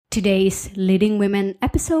Today's Leading Women,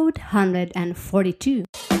 episode 142.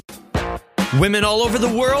 Women all over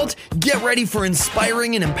the world, get ready for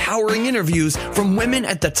inspiring and empowering interviews from women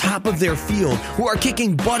at the top of their field who are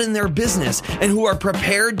kicking butt in their business and who are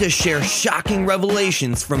prepared to share shocking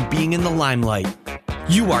revelations from being in the limelight.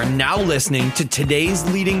 You are now listening to Today's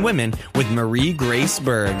Leading Women with Marie Grace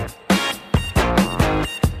Berg.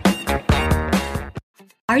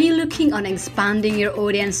 Are you looking on expanding your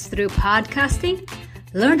audience through podcasting?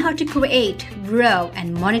 Learn how to create, grow,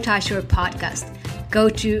 and monetize your podcast. Go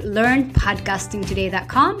to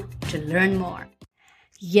learnpodcastingtoday.com to learn more.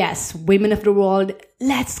 Yes, women of the world,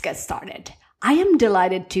 let's get started. I am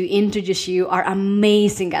delighted to introduce you our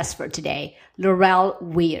amazing guest for today, Laurel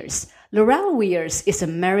Weirs. Laurel Weirs is a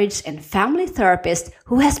marriage and family therapist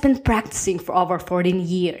who has been practicing for over 14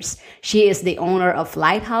 years. She is the owner of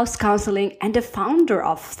Lighthouse Counseling and the founder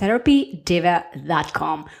of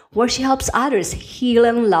TherapyDiva.com, where she helps others heal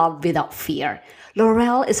and love without fear.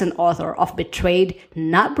 Laurel is an author of Betrayed,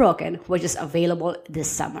 Not Broken, which is available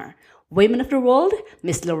this summer. Women of the world,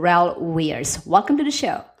 Miss Laurel Weirs. Welcome to the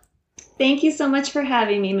show. Thank you so much for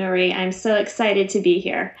having me, Marie. I'm so excited to be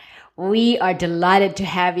here. We are delighted to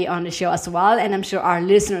have you on the show as well, and I'm sure our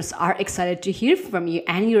listeners are excited to hear from you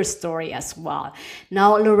and your story as well.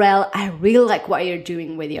 Now, Laurel, I really like what you're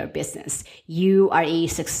doing with your business. You are a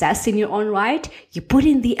success in your own right. You put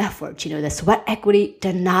in the effort, the sweat equity,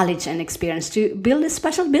 the knowledge and experience to build a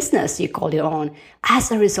special business you call your own. As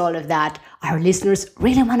a result of that, our listeners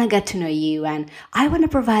really want to get to know you, and I want to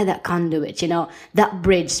provide that conduit, that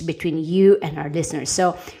bridge between you and our listeners.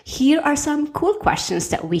 So here are some cool questions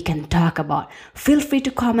that we can talk about. Feel free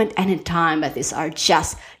to comment anytime, but these are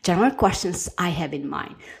just general questions I have in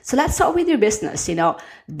mind. So let's start with your business.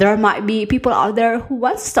 There might be people out there who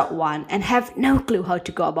want to start one and have no clue how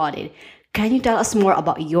to go about it. Can you tell us more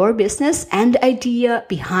about your business and the idea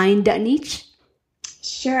behind that niche?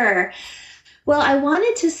 Sure. Well, I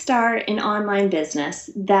wanted to start an online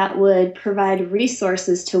business that would provide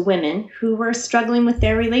resources to women who were struggling with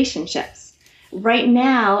their relationships. Right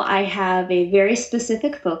now, I have a very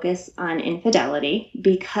specific focus on infidelity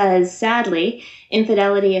because, sadly,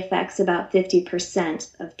 infidelity affects about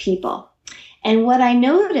 50% of people. And what I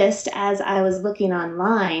noticed as I was looking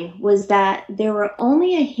online was that there were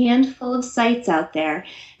only a handful of sites out there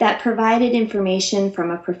that provided information from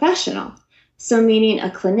a professional. So meaning a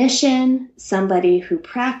clinician, somebody who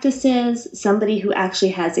practices, somebody who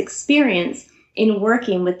actually has experience in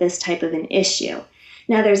working with this type of an issue.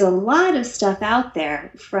 Now, there's a lot of stuff out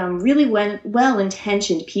there from really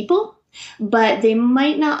well-intentioned people, but they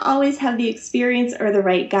might not always have the experience or the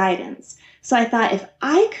right guidance. So I thought if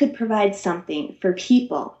I could provide something for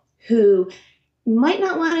people who might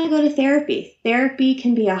not want to go to therapy. Therapy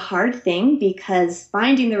can be a hard thing because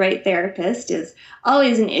finding the right therapist is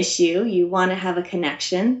always an issue. You want to have a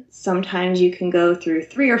connection. Sometimes you can go through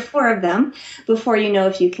 3 or 4 of them before you know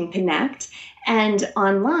if you can connect. And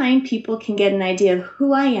online, people can get an idea of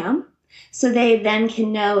who I am, so they then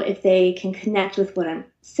can know if they can connect with what I'm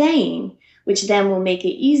saying, which then will make it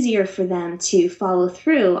easier for them to follow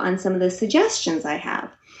through on some of the suggestions I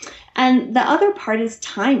have. And the other part is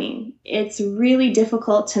timing. It's really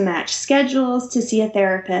difficult to match schedules to see a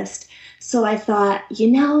therapist. So I thought,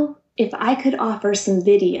 if I could offer some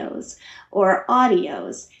videos or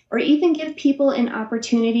audios, or even give people an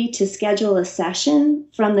opportunity to schedule a session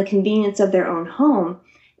from the convenience of their own home,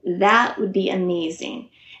 that would be amazing.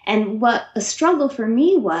 And what a struggle for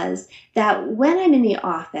me was that when I'm in the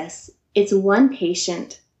office, it's one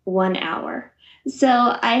patient, 1 hour.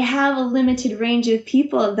 So I have a limited range of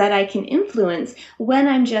people that I can influence when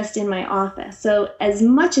I'm just in my office. So as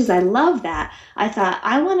much as I love that, I thought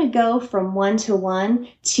I want to go from 1-to-1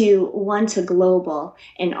 to 1 to global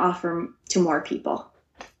and offer to more people.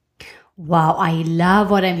 Wow, I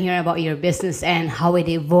love what I'm hearing about your business and how it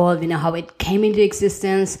evolved, how it came into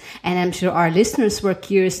existence. And I'm sure our listeners were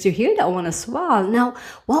curious to hear that one as well. Now,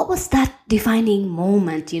 what was that defining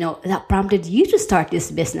moment, that prompted you to start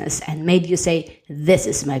this business and made you say, this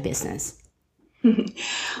is my business?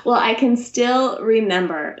 Well, I can still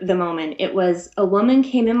remember the moment. It was a woman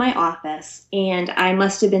came in my office, and I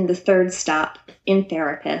must have been the 3rd stop in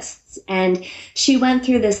therapists. And she went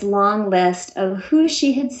through this long list of who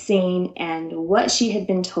she had seen and what she had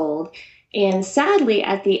been told. And sadly,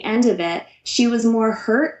 at the end of it, she was more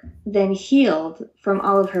hurt than healed from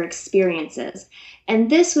all of her experiences. And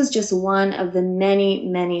this was just one of the many,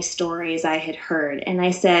 many stories I had heard. And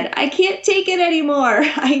I said, I can't take it anymore.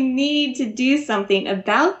 I need to do something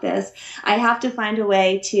about this. I have to find a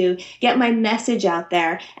way to get my message out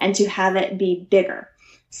there and to have it be bigger.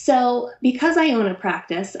 So because I own a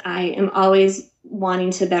practice, I am always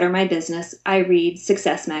wanting to better my business, I read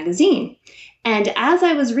Success Magazine. And as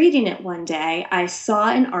I was reading it one day, I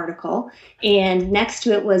saw an article, and next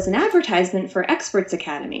to it was an advertisement for Experts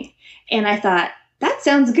Academy. And I thought, that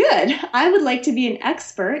sounds good. I would like to be an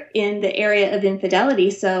expert in the area of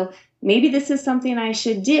infidelity, so maybe this is something I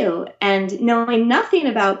should do. And knowing nothing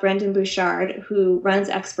about Brendon Burchard, who runs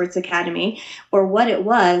Experts Academy, or what it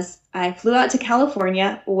was, I flew out to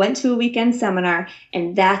California, went to a weekend seminar,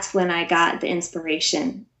 and that's when I got the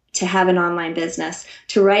inspiration to have an online business,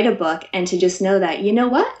 to write a book, and to just know that, you know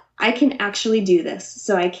what? I can actually do this.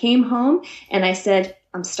 So I came home and I said,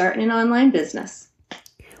 I'm starting an online business.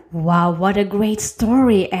 Wow, what a great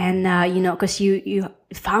story. And, because you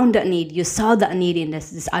found that need, you saw that need in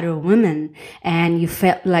this other woman, and you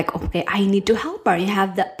felt like, okay, I need to help her. You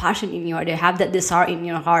have that passion in your heart, you have that desire in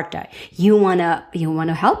your heart that you wanna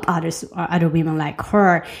help others, other women like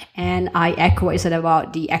her. And I echo what you said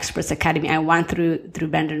about the Experts Academy. I went through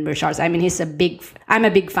Brendon Burchard. I mean, I'm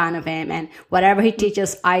a big fan of him, and whatever he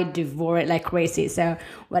teaches, I devour it like crazy. So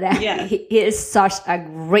he is such a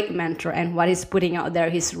great mentor, and what he's putting out there,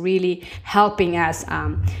 he's really helping us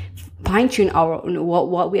fine-tune our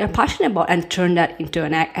what we are passionate about and turn that into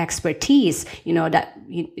an expertise.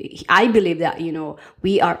 I believe that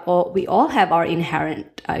we all have our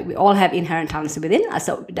inherent talents within us,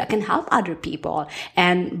 so that can help other people.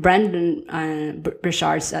 And Brendon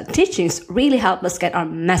Burchard's teachings really help us get our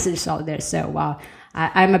message out there. So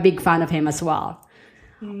I'm a big fan of him as well.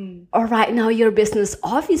 All right, now your business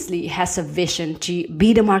obviously has a vision to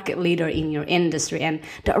be the market leader in your industry, and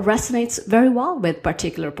that resonates very well with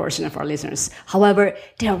particular portion of our listeners. However,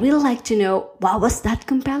 they really like to know, what was that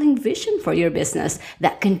compelling vision for your business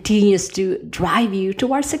that continues to drive you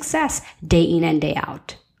towards success day in and day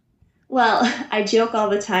out? Well, I joke all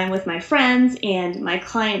the time with my friends, and my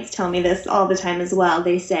clients tell me this all the time as well.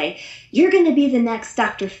 They say, you're going to be the next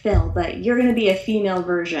Dr. Phil, but you're going to be a female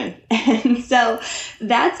version. And so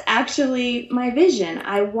that's actually my vision.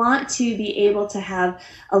 I want to be able to have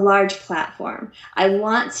a large platform. I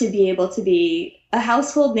want to be able to be a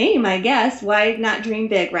household name, I guess. Why not dream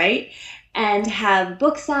big, right? And have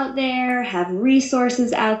books out there, have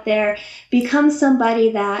resources out there, become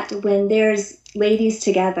somebody that when there's ladies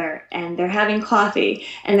together and they're having coffee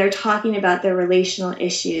and they're talking about their relational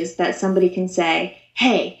issues, that somebody can say,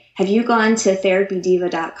 hey, have you gone to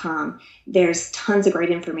therapydiva.com? There's tons of great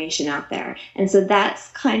information out there. And so that's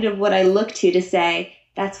kind of what I look to say,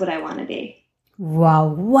 that's what I want to be. Wow,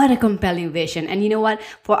 what a compelling vision. And you know what?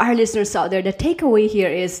 For our listeners out there, the takeaway here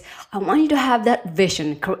is I want you to have that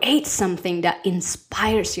vision, create something that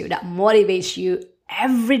inspires you, that motivates you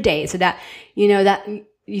every day, so that, that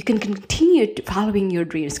you can continue following your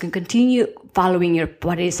dreams, can continue following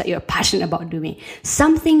what it is that you're passionate about doing.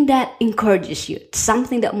 Something that encourages you,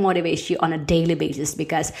 something that motivates you on a daily basis,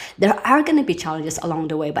 because there are going to be challenges along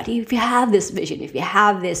the way. But if you have this vision, if you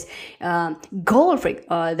have this goal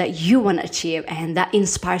that you want to achieve, and that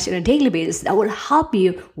inspires you on a daily basis, that will help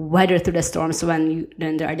you weather through the storms when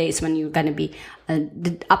there are days when you're going to be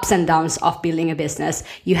the ups and downs of building a business.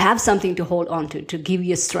 You have something to hold on to give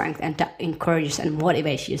you strength and to encourage and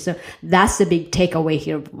motivate you. So that's the big takeaway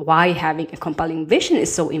here, why having a compelling vision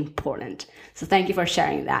is so important. So thank you for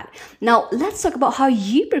sharing that. Now let's talk about how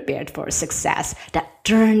you prepared for success that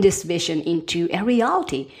turned this vision into a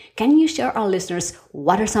reality. Can you share our listeners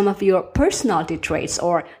what are some of your personality traits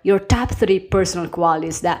or your top 3 personal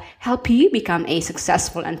qualities that help you become a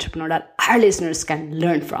successful entrepreneur that our listeners can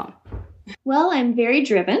learn from? Well, I'm very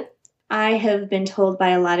driven. I have been told by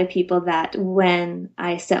a lot of people that when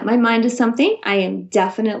I set my mind to something, I am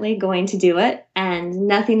definitely going to do it, and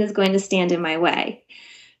nothing is going to stand in my way.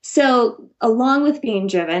 So along with being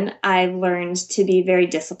driven, I've learned to be very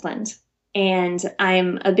disciplined. And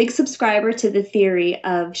I'm a big subscriber to the theory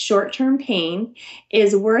of short-term pain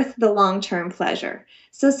is worth the long-term pleasure.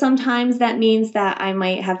 So sometimes that means that I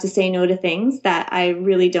might have to say no to things that I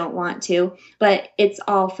really don't want to, but it's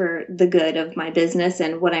all for the good of my business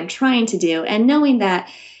and what I'm trying to do. And knowing that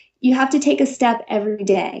you have to take a step every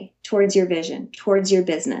day towards your vision, towards your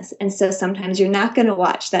business. And so sometimes you're not going to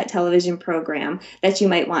watch that television program that you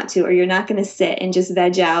might want to, or you're not going to sit and just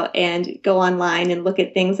veg out and go online and look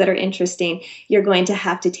at things that are interesting. You're going to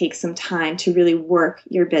have to take some time to really work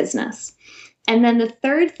your business. And then the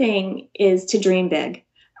third thing is to dream big.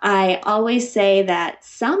 I always say that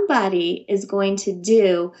somebody is going to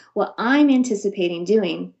do what I'm anticipating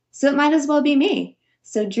doing, so it might as well be me.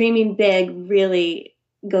 So dreaming big really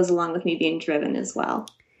goes along with me being driven as well.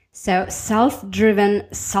 So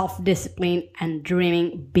self-driven, self-disciplined, and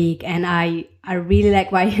dreaming big. And I really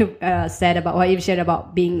like what you said about what you've shared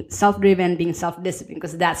about being self-driven, being self-disciplined,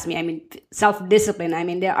 because that's me. I mean, self-discipline. I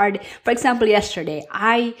mean, there are, for example, yesterday,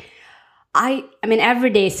 I mean, every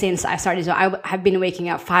day since I started, so I have been waking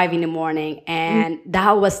up 5 a.m, and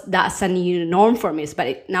that's a new norm for me.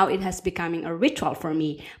 But now it has becoming a ritual for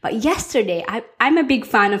me. But yesterday, I'm a big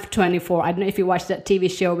fan of 24. I don't know if you watched that TV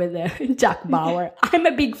show with Jack Bauer. I'm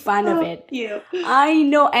a big fan of it. You. I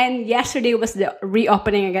know. And yesterday was the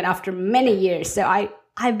reopening again after many years. So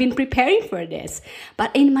I've been preparing for this.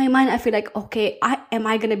 But in my mind, I feel like, okay, am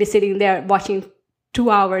I going to be sitting there watching 2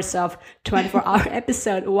 hours of 24-hour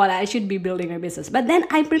episode while I should be building a business? But then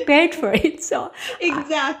I prepared for it. So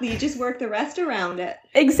exactly. You just work the rest around it.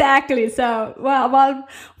 Exactly. So, well,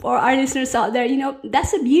 for our listeners out there,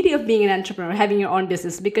 that's the beauty of being an entrepreneur, having your own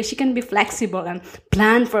business, because you can be flexible and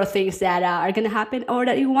plan for things that are going to happen or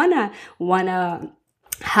that you wanna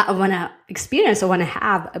experience or wanna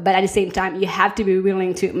have. But at the same time, you have to be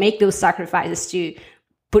willing to make those sacrifices to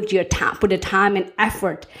put the time and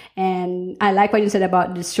effort. And I like what you said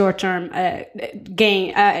about the short-term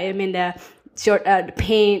gain. The short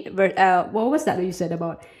pain. What was that you said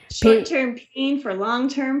about? Short-term pain for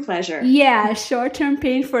long-term pleasure. Yeah, short-term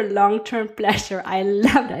pain for long-term pleasure. I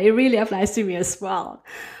love that. It really applies to me as well.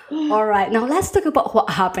 All right. Now let's talk about what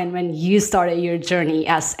happened when you started your journey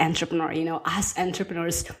as entrepreneur. As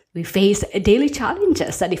entrepreneurs, we face daily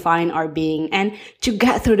challenges that define our being. And to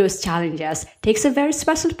get through those challenges takes a very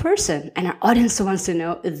special person. And our audience wants to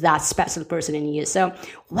know that special person in you. So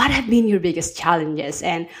what have been your biggest challenges,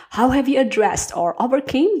 and how have you addressed or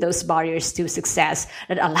overcame those barriers to success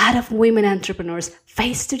that a lot of women entrepreneurs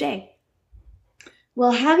face today?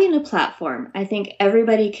 Well, having a platform, I think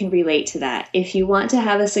everybody can relate to that. If you want to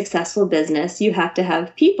have a successful business, you have to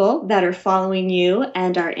have people that are following you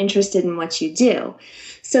and are interested in what you do.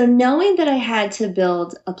 So knowing that I had to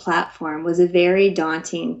build a platform was a very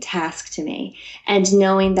daunting task to me, and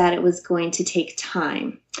knowing that it was going to take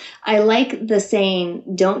time. I like the saying,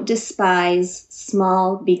 don't despise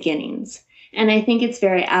small beginnings. And I think it's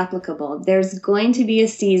very applicable. There's going to be a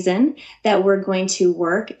season that we're going to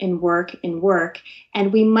work and work and work,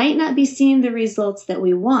 and we might not be seeing the results that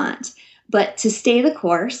we want, but to stay the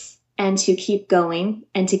course and to keep going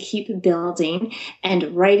and to keep building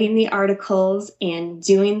and writing the articles and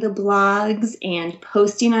doing the blogs and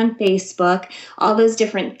posting on Facebook, all those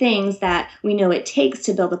different things that we know it takes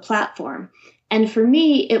to build a platform. And for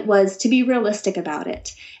me, it was to be realistic about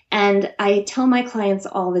it. And I tell my clients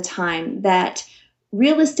all the time that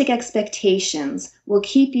realistic expectations will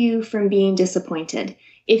keep you from being disappointed.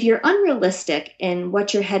 If you're unrealistic in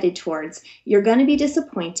what you're headed towards, you're going to be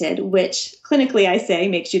disappointed, which clinically I say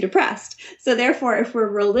makes you depressed. So therefore, if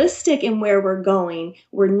we're realistic in where we're going,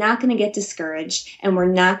 we're not going to get discouraged and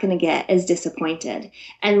we're not going to get as disappointed.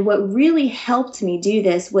 And what really helped me do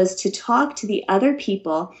this was to talk to the other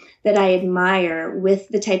people that I admire with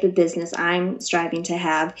the type of business I'm striving to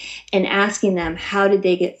have, and asking them how did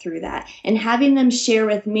they get through that, and having them share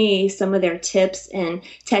with me some of their tips and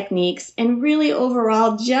techniques, and really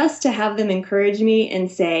overall just to have them encourage me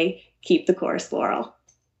and say, keep the course, Laurel.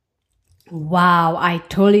 Wow, I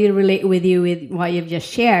totally relate with you with what you've just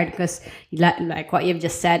shared, because like what you've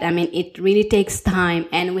just said, I mean, it really takes time,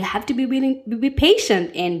 and we have to be willing to be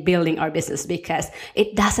patient in building our business, because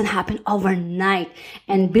it doesn't happen overnight.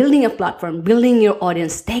 And building a platform, building your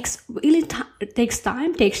audience takes really it takes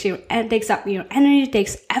time, takes up your energy,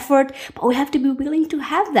 takes effort, but we have to be willing to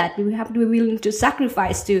have that. We have to be willing to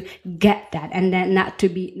sacrifice to get that, and then not to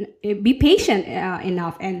be patient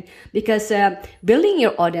enough. And because building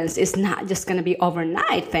your audience is not just going to be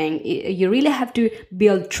overnight thing. You really have to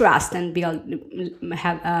build trust and build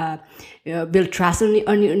trust on the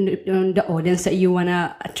audience that you want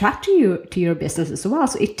to attract to your business as well.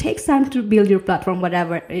 So it takes time to build your platform,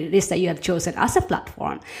 whatever it is that you have chosen as a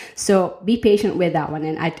platform. So be patient with that one.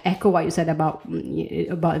 And I echo what you said about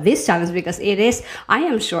this challenge, because it is, I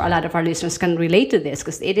am sure a lot of our listeners can relate to this,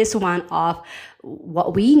 because it is one of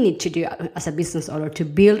what we need to do as a business owner to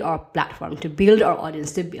build our platform, to build our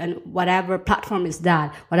audience, and whatever platform is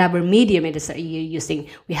that, whatever medium it is that you're using,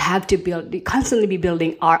 we have to constantly be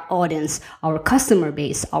building our audience, our customer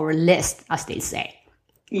base, our list, as they say.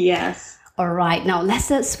 Yes. All right, now let's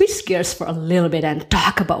switch gears for a little bit and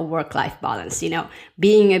talk about work-life balance.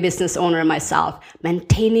 Being a business owner myself,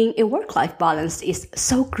 maintaining a work-life balance is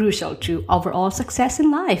so crucial to overall success in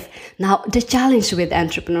life. Now, the challenge with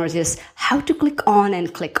entrepreneurs is how to click on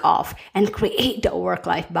and click off and create the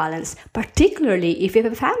work-life balance, particularly if you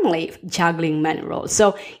have a family juggling many roles.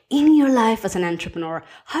 So in your life as an entrepreneur,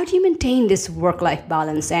 how do you maintain this work-life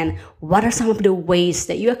balance, and what are some of the ways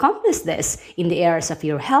that you accomplish this in the areas of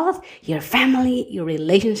your health, your family, your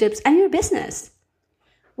relationships, and your business?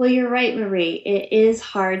 Well, you're right, Marie. It is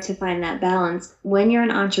hard to find that balance when you're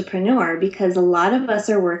an entrepreneur because a lot of us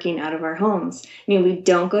are working out of our homes. We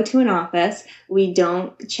don't go to an office. We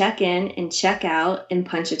don't check in and check out and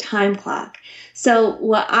punch a time clock. So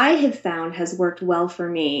what I have found has worked well for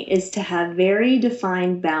me is to have very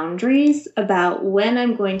defined boundaries about when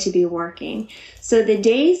I'm going to be working. So the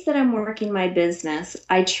days that I'm working my business,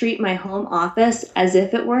 I treat my home office as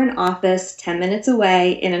if it were an office 10 minutes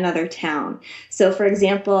away in another town. So for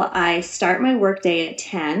example, I start my workday at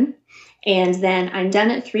 10. And then I'm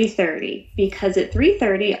done at 3:30 because at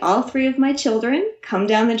 3:30, all three of my children come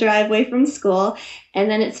down the driveway from school, and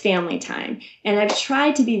then it's family time. And I've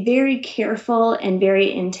tried to be very careful and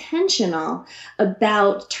very intentional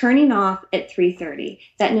about turning off at 3:30,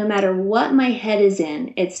 that no matter what my head is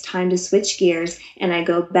in, it's time to switch gears and I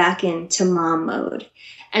go back into mom mode.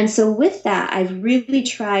 And so with that, I've really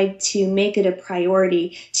tried to make it a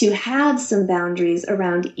priority to have some boundaries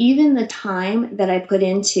around even the time that I put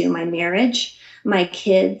into my marriage, my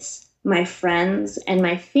kids, my friends, and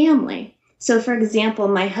my family. So for example,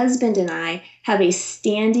 my husband and I have a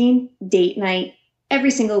standing date night every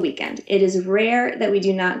single weekend. It is rare that we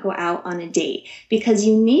do not go out on a date because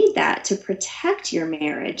you need that to protect your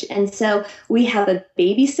marriage. And so we have a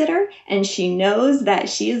babysitter, and she knows that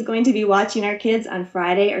she is going to be watching our kids on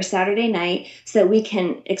Friday or Saturday night so that we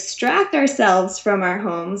can extract ourselves from our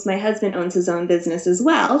homes. My husband owns his own business as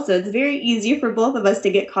well, so it's very easy for both of us to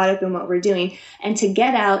get caught up in what we're doing and to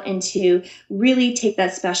get out and to really take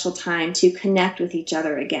that special time to connect with each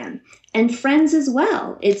other again. And friends as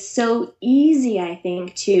well. It's so easy, I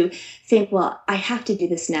think, to think, well, I have to do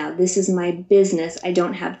this now. This is my business. I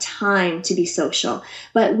don't have time to be social.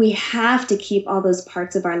 But we have to keep all those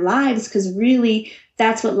parts of our lives because really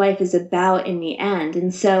that's what life is about in the end.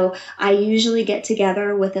 And so I usually get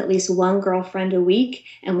together with at least one girlfriend a week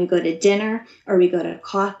and we go to dinner or we go to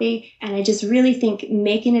coffee. And I just really think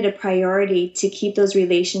making it a priority to keep those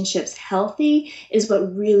relationships healthy is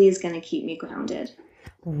what really is going to keep me grounded.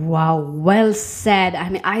 Wow, well said.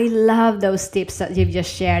 I love those tips that you've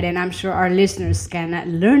just shared, and I'm sure our listeners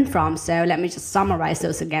can learn from. So let me just summarize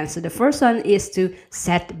those again. So the first one is to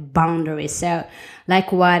set boundaries. So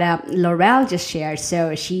like what Laurel just shared,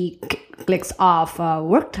 so she clicks off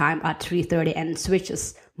work time at 3:30 and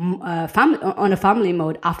switches on a family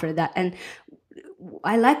mode after that. And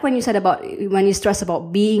I like when you said when you stress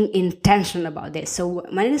about being intentional about this. So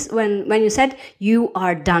when you said you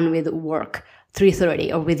are done with work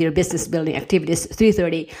 3:30 or with your business building activities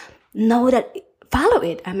 3:30, know that, follow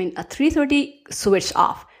it. At 3:30, switch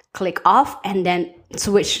off, click off, and then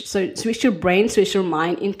switch your brain, switch your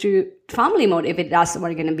mind into family mode if that's what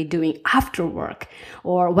you're going to be doing after work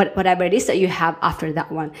or whatever it is that you have after that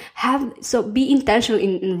one. So be intentional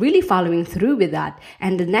in really following through with that.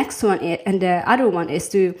 And the next one and the other one is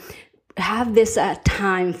to have this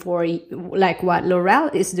time for, like what Laurel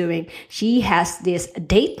is doing. She has this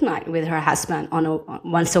date night with her husband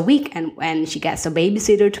once a week, and when she gets a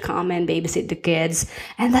babysitter to come and babysit the kids.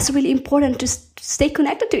 And that's really important to stay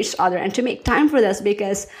connected to each other and to make time for this,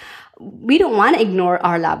 because we don't want to ignore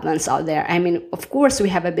our loved ones out there. Of course we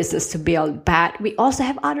have a business to build, but we also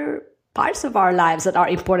have other parts of our lives that are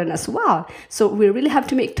important as well. So we really have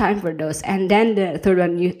to make time for those. And then the third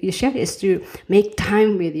one you shared is to make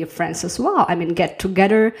time with your friends as well. Get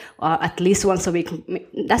together at least once a week.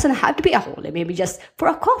 It doesn't have to be a whole day, maybe just for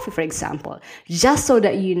a coffee, for example, just so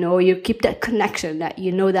that you keep that connection, that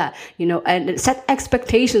and set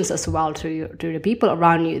expectations as well to the people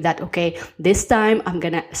around you that, okay, this time I'm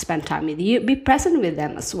gonna spend time with you. Be present with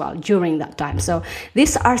them as well during that time. So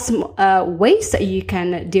these are some ways that you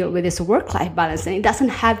can deal with this work-life balance, and it doesn't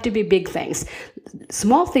have to be big things.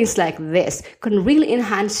 Small things like this can really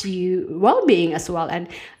enhance your well-being as well,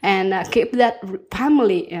 and keep that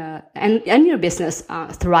family and your business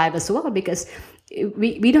thrive as well, because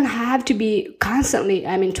we don't have to be constantly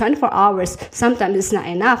 24 hours. Sometimes it's not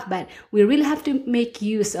enough, but we really have to make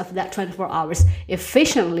use of that 24 hours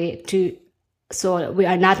efficiently so we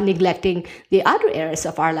are not neglecting the other areas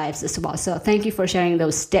of our lives as well. So thank you for sharing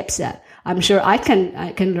those tips that I'm sure I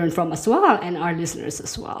can learn from as well, and our listeners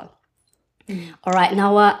as well. All right,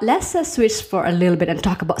 now let's switch for a little bit and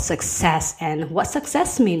talk about success and what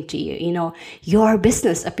success means to you. You know, your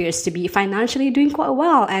business appears to be financially doing quite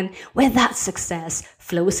well, and with that success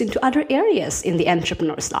flows into other areas in the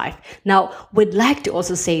entrepreneur's life. Now, we'd like to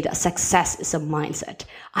also say that success is a mindset.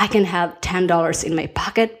 I can have $10 in my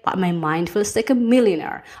pocket, but my mind feels like a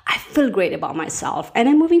millionaire. I feel great about myself and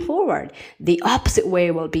I'm moving forward. The opposite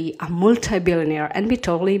way will be a multi-billionaire and be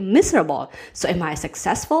totally miserable. So am I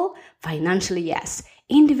successful? Financially, yes.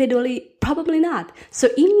 Individually, probably not. So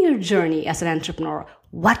in your journey as an entrepreneur,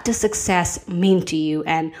 what does success mean to you,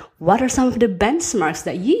 and what are some of the benchmarks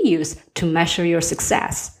that you use to measure your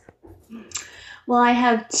success? Well, I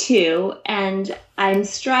have two, and I'm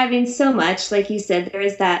striving so much. Like you said, there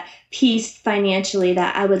is that piece financially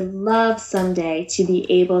that I would love someday to be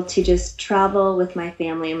able to just travel with my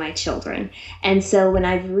family and my children. And so when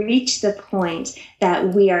I've reached the point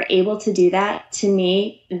that we are able to do that, to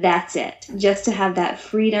me, that's it. Just to have that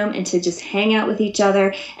freedom and to just hang out with each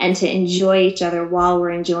other and to enjoy each other while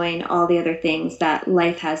we're enjoying all the other things that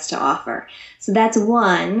life has to offer. So that's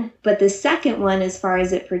one. But the second one, as far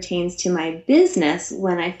as it pertains to my business,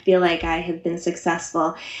 when I feel like I have been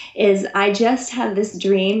successful, is I just have this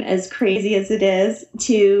dream, as crazy as it is,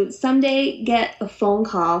 to someday get a phone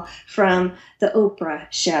call from the Oprah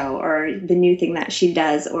show or the new thing that she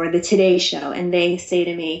does or the Today Show. And they say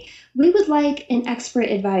to me, "We would like an expert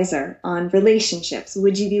advisor on relationships.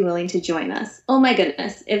 Would you be willing to join us?" Oh my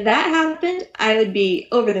goodness. If that happened, I would be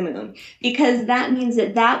over the moon, because that means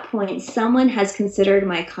at that point, someone has considered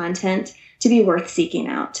my content to be worth seeking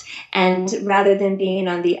out. And rather than being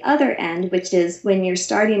on the other end, which is when you're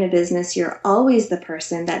starting a business, you're always the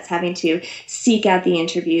person that's having to seek out the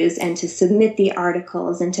interviews and to submit the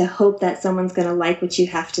articles and to hope that someone's going to like what you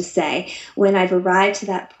have to say. When I've arrived to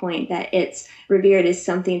that point that it's revered as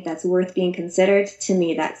something that's worth being considered, to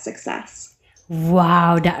me, that's success.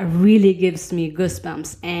 Wow, that really gives me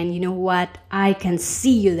goosebumps. And you know what? I can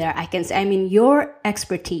see you there. Your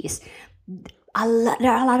expertise.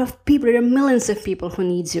 There are a lot of people, there are millions of people who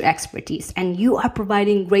needs your expertise, and you are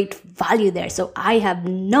providing great value there. So I have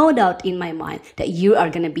no doubt in my mind that you are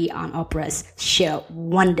going to be on Oprah's show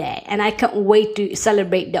one day, and I can't wait to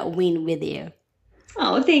celebrate that win with you.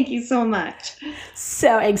 Oh, thank you so much.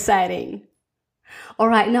 So exciting. All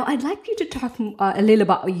right, now I'd like you to talk a little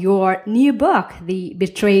about your new book, The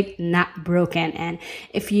Betrayed Not Broken. And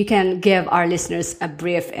if you can give our listeners a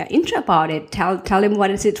brief intro about it, tell them what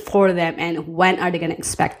is it for them and when are they going to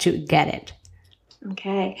expect to get it?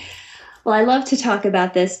 Okay. Well, I love to talk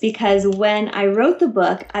about this because when I wrote the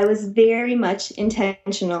book, I was very much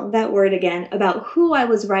intentional, that word again, about who I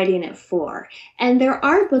was writing it for. And there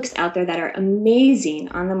are books out there that are amazing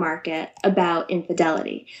on the market about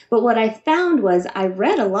infidelity. But what I found was I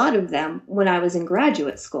read a lot of them when I was in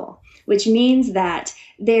graduate school, which means that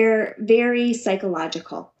they're very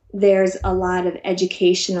psychological. There's a lot of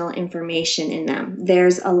educational information in them.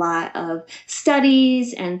 There's a lot of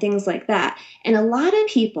studies and things like that. And a lot of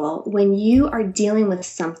people, when you are dealing with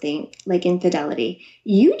something like infidelity,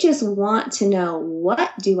 you just want to know,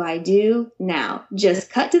 what do I do now? Just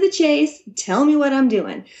cut to the chase. Tell me what I'm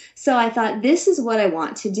doing. So I thought, this is what I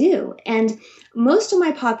want to do. And most of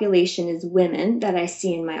my population is women that I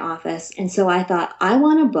see in my office. And so I thought, I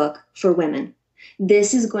want a book for women.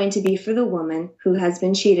 This is going to be for the woman who has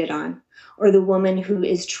been cheated on, or the woman who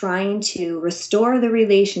is trying to restore the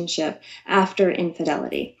relationship after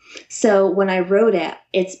infidelity. So when I wrote it,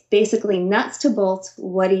 it's basically nuts to bolts.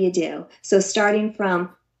 What do you do? So starting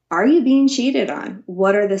from, are you being cheated on?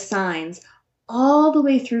 What are the signs? All the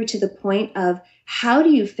way through to the point of, how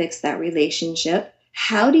do you fix that relationship?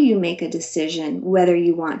 How do you make a decision whether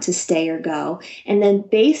you want to stay or go? And then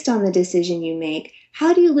based on the decision you make,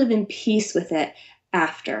 how do you live in peace with it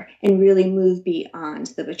after and really move beyond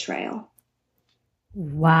the betrayal?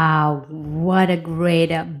 Wow, what a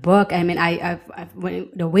great book. I mean,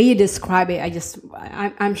 the way you describe it,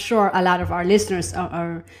 I'm sure a lot of our listeners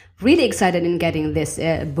are really excited in getting this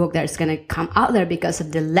book that's going to come out there because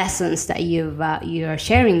of the lessons that you're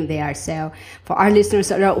sharing there. So for our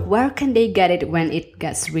listeners, where can they get it when it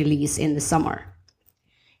gets released in the summer?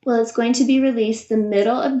 Well, it's going to be released the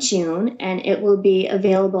middle of June, and it will be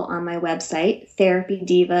available on my website,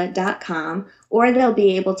 therapydiva.com, or they'll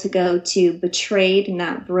be able to go to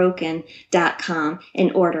betrayednotbroken.com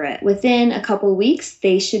and order it. Within a couple weeks,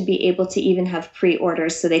 they should be able to even have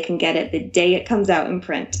pre-orders so they can get it the day it comes out in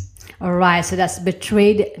print. All right, so that's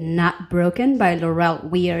Betrayed Not Broken by Laurel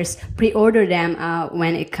Wears. Pre-order them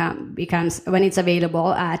when it's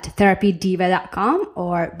available at therapydiva.com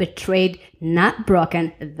or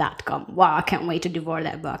betrayednotbroken.com. Wow, I can't wait to devour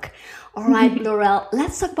that book. All right, Laurel,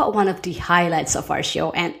 let's talk about one of the highlights of our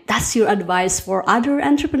show, and that's your advice for other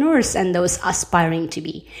entrepreneurs and those aspiring to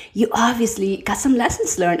be. You obviously got some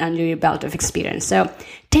lessons learned under your belt of experience, so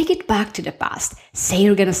take it back to the past. Say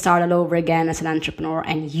you're going to start all over again as an entrepreneur,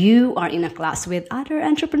 and you are in a class with other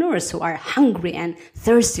entrepreneurs who are hungry and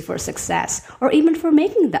thirsty for success, or even for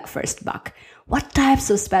making that first buck. What types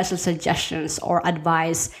of special suggestions or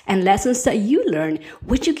advice and lessons that you learned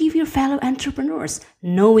would you give your fellow entrepreneurs,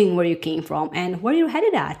 knowing where you came from and where you're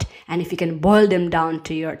headed at? And if you can boil them down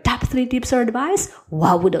to your top 3 tips or advice,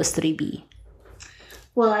 what would those 3 be?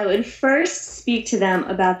 Well, I would first speak to them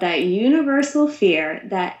about that universal fear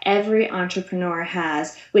that every entrepreneur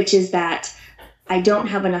has, which is that I don't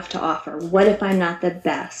have enough to offer. What if I'm not the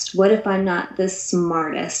best? What if I'm not the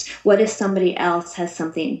smartest? What if somebody else has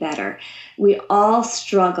something better? We all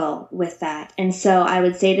struggle with that. And so I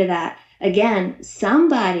would say to that, again,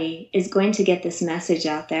 somebody is going to get this message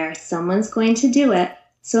out there. Someone's going to do it.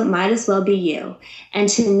 So it might as well be you. And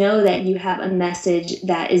to know that you have a message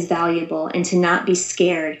that is valuable and to not be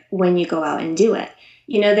scared when you go out and do it.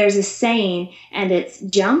 You know, there's a saying, and it's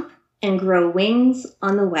jump and grow wings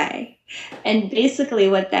on the way. And basically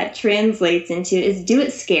what that translates into is do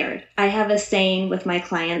it scared. I have a saying with my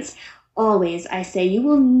clients, always, I say, you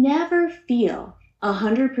will never feel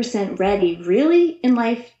 100% ready really in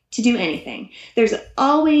life to do anything. There's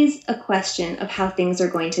always a question of how things are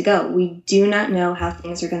going to go. We do not know how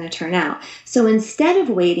things are going to turn out. So instead of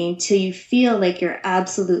waiting till you feel like you're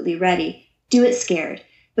absolutely ready, do it scared,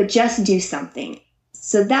 but just do something.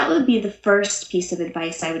 So that would be the first piece of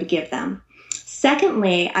advice I would give them.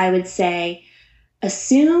 Secondly, I would say,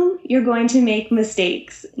 assume you're going to make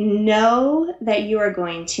mistakes. Know that you are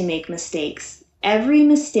going to make mistakes. Every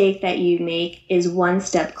mistake that you make is one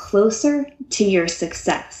step closer to your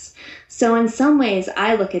success. So in some ways,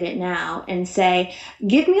 I look at it now and say,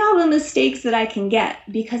 give me all the mistakes that I can get,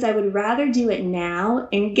 because I would rather do it now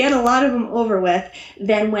and get a lot of them over with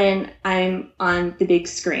than when I'm on the big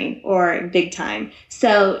screen or big time.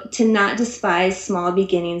 So to not despise small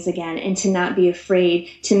beginnings again, and to not be afraid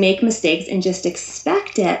to make mistakes and just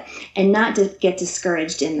expect it and not to get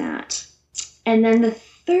discouraged in that. And then the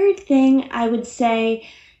third thing I would say,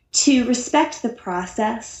 to respect the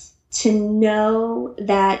process. To know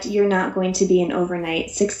that you're not going to be an overnight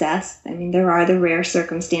success. I mean, there are the rare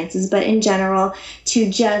circumstances, but in general, to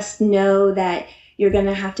just know that you're going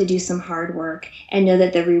to have to do some hard work and know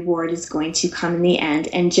that the reward is going to come in the end,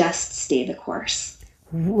 and just stay the course.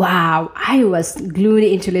 Wow, I was glued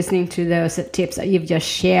into listening to those tips that you've just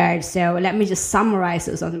shared. So let me just summarize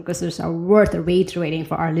those because those are worth reiterating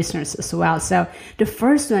for our listeners as well. So the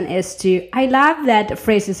first one is I love that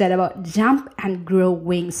phrase you said about jump and grow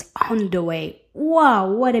wings on the way.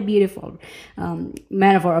 Wow, what a beautiful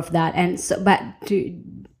metaphor of that. And so, but to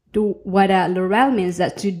what Laurel means,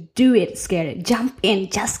 that to do it scared, jump in,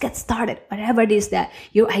 just get started. Whatever it is that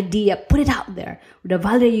your idea, put it out there. The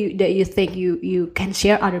value that you think you can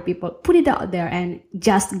share other people, put it out there and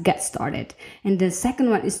just get started. And the second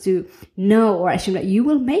one is to know or assume that you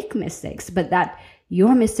will make mistakes, but that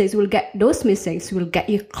your mistakes will get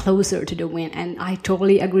you closer to the win. And I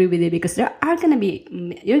totally agree with you, because you're going to be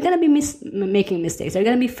making mistakes. There are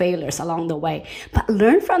going to be failures along the way, but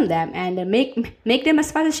learn from them and make them as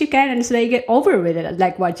fast as you can, and so that you get over with it,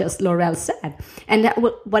 like what just Laurel said. And that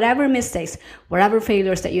will, whatever mistakes, whatever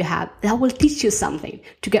failures that you have, that will teach you something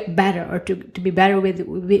to get better, or to be better with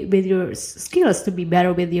your skills, to be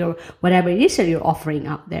better with your whatever it is that you're offering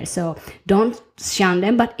out there. So don't shun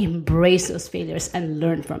them, but embrace those failures and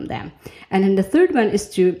learn from them. And then the third one is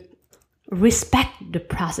to respect the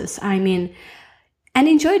process. I mean, and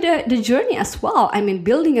enjoy the journey as well. I mean,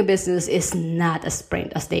 building a business is not a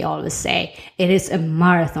sprint, as they always say. It is a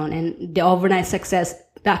marathon, and the overnight success,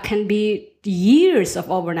 that can be years of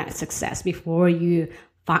overnight success before you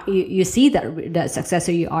see that success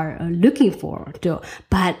that you are looking for to.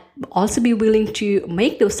 But also be willing to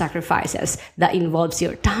make those sacrifices. That involves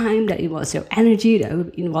your time, that involves your energy,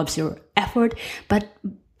 that involves your effort. But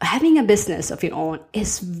having a business of your own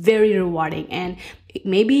is very rewarding. And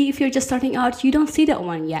maybe if you're just starting out, you don't see that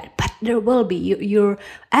one yet, but there will be. Your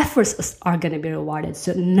efforts are going to be rewarded.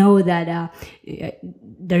 So know that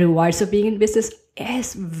the rewards of being in business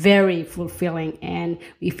is very fulfilling. And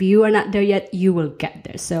if you are not there yet, you will get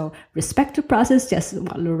there. So respect the process, just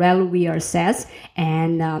what Laurel Weir says,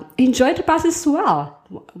 and enjoy the process as well.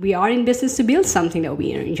 We are in business to build something that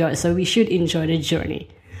we enjoy, so we should enjoy the journey.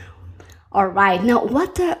 All right. Now,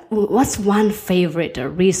 what's one favorite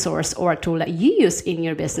resource or tool that you use in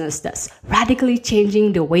your business that's radically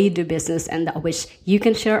changing the way you do business and that which you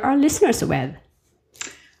can share our listeners with?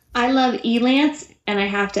 I love Elance, and I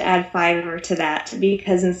have to add Fiverr to that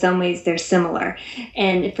because in some ways they're similar.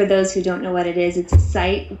 And for those who don't know what it is, it's a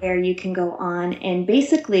site where you can go on and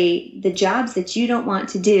basically the jobs that you don't want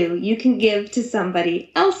to do, you can give to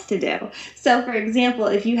somebody else to do. So for example,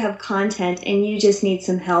 if you have content and you just need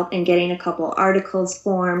some help in getting a couple articles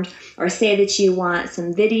formed, or say that you want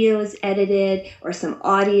some videos edited or some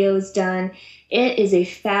audios done, it is a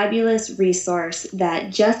fabulous resource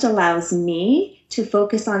that just allows me to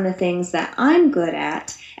focus on the things that I'm good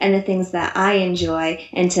at and the things that I enjoy,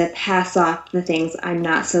 and to pass off the things I'm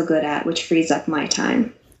not so good at, which frees up my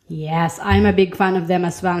time. Yes, I'm a big fan of them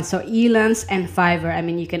as well. So Elance and Fiverr, I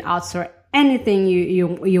mean, you can outsource anything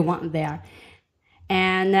you want there.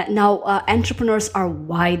 And now entrepreneurs are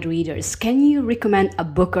wide readers. Can you recommend a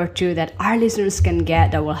book or two that our listeners can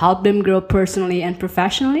get that will help them grow personally and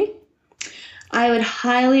professionally? I would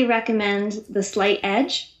highly recommend The Slight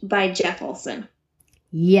Edge by Jeff Olson.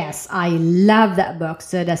 Yes, I love that book.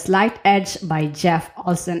 So The Slight Edge by Jeff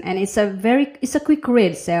Olson. And it's a quick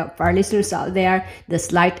read. So for our listeners out there, The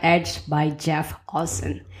Slight Edge by Jeff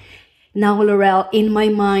Olson. Now, Laurel, in my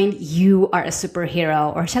mind, you are a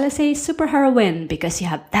superhero, or shall I say superheroine, because you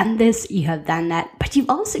have done this, you have done that, but you've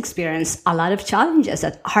also experienced a lot of challenges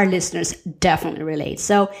that our listeners definitely relate.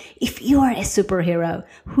 So if you are a superhero,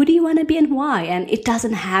 who do you want to be and why? And it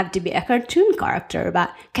doesn't have to be a cartoon character,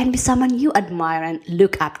 but can be someone you admire and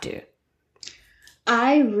look up to.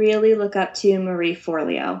 I really look up to Marie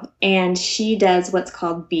Forleo, and she does what's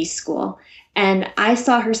called B-School. And I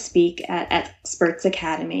saw her speak at Experts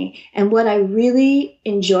Academy. And what I really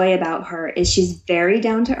enjoy about her is she's very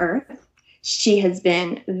down to earth. She has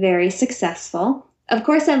been very successful. Of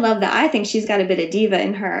course, I love that. I think she's got a bit of diva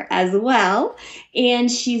in her as well.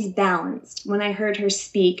 And she's balanced. When I heard her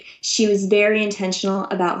speak, she was very intentional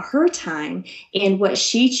about her time and what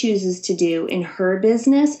she chooses to do in her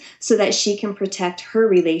business so that she can protect her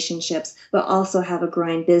relationships, but also have a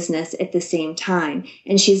growing business at the same time.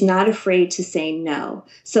 And she's not afraid to say no.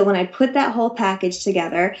 So when I put that whole package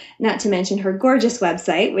together, not to mention her gorgeous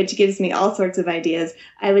website, which gives me all sorts of ideas,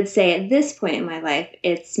 I would say at this point in my life,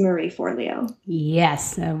 it's Marie Forleo.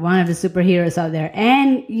 Yes, one of the superheroes out there.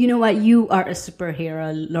 And you know what? You are a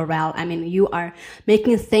superhero, Laurel. I mean, you are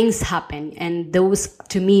making things happen. And those,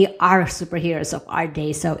 to me, are superheroes of our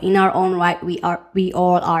day. So in our own right, we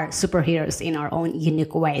all are superheroes in our own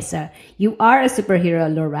unique way. So you are a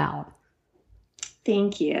superhero, Laurel.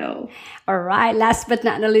 Thank you. All right. Last but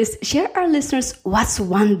not the least, share our listeners what's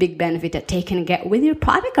one big benefit that they can get with your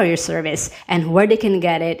product or your service and where they can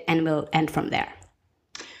get it, and we'll end from there.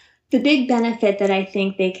 The big benefit that I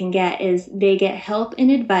think they can get is they get help and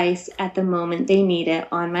advice at the moment they need it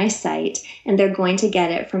on my site, and they're going to get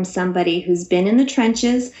it from somebody who's been in the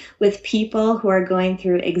trenches with people who are going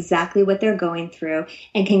through exactly what they're going through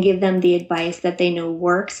and can give them the advice that they know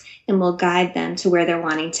works and will guide them to where they're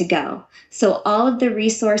wanting to go. So all of the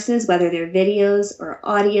resources, whether they're videos or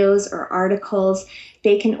audios or articles,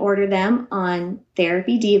 they can order them on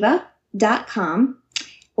therapydiva.com.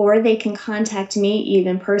 Or they can contact me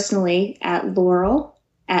even personally at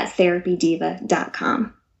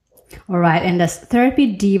laurel@therapydiva.com. All right. And that's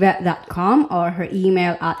therapydiva.com or her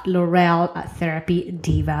email at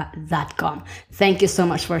laurel@therapydiva.com. Thank you so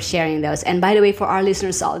much for sharing those. And by the way, for our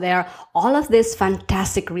listeners out there, all of these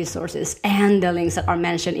fantastic resources and the links that are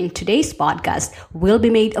mentioned in today's podcast will be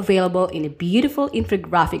made available in a beautiful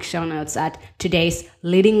infographic show notes at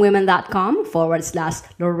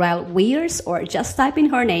todaysleadingwomen.com/Laurel Weirs, or just type in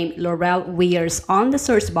her name, Laurel Weirs, on the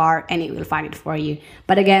search bar and it will find it for you.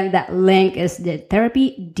 But again, that link is the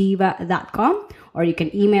therapydiva.com, or you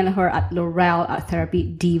can email her at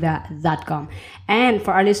laurel@therapydiva.com. And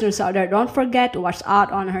for our listeners out there, don't forget to watch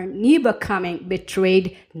out on her new book coming,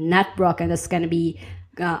 Betrayed Not Broken. That's going to be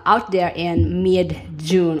out there in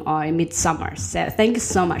mid-June or mid-summer. So thank you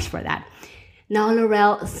so much for that. Now,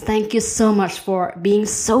 Laurel, thank you so much for being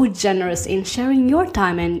so generous in sharing your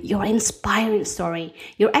time and your inspiring story,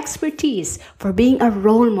 your expertise, for being a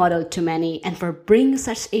role model to many, and for bringing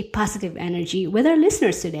such a positive energy with our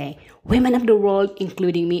listeners today. Women of the world,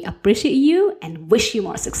 including me, appreciate you and wish you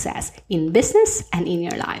more success in business and in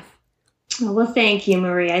your life. Well, thank you,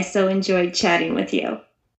 Marie. I so enjoyed chatting with you.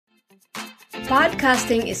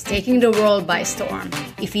 Podcasting is taking the world by storm.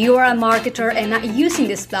 If you are a marketer and not using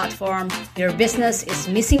this platform, your business is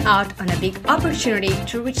missing out on a big opportunity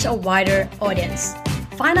to reach a wider audience.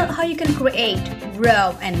 Find out how you can create,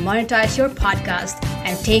 grow and monetize your podcast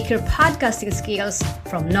and take your podcasting skills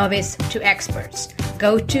from novice to experts.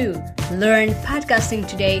 Go to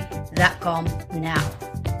learnpodcastingtoday.com now.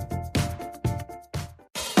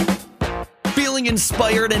 Feeling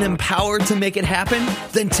inspired and empowered to make it happen?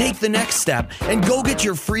 Then take the next step and go get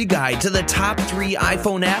your free guide to the top 3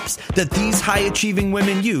 iPhone apps that these high-achieving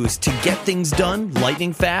women use to get things done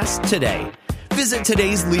lightning fast today. Visit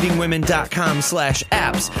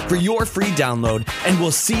todaysleadingwomen.com/apps for your free download, and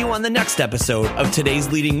we'll see you on the next episode of Today's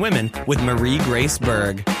Leading Women with Marie Grace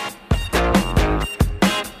Berg.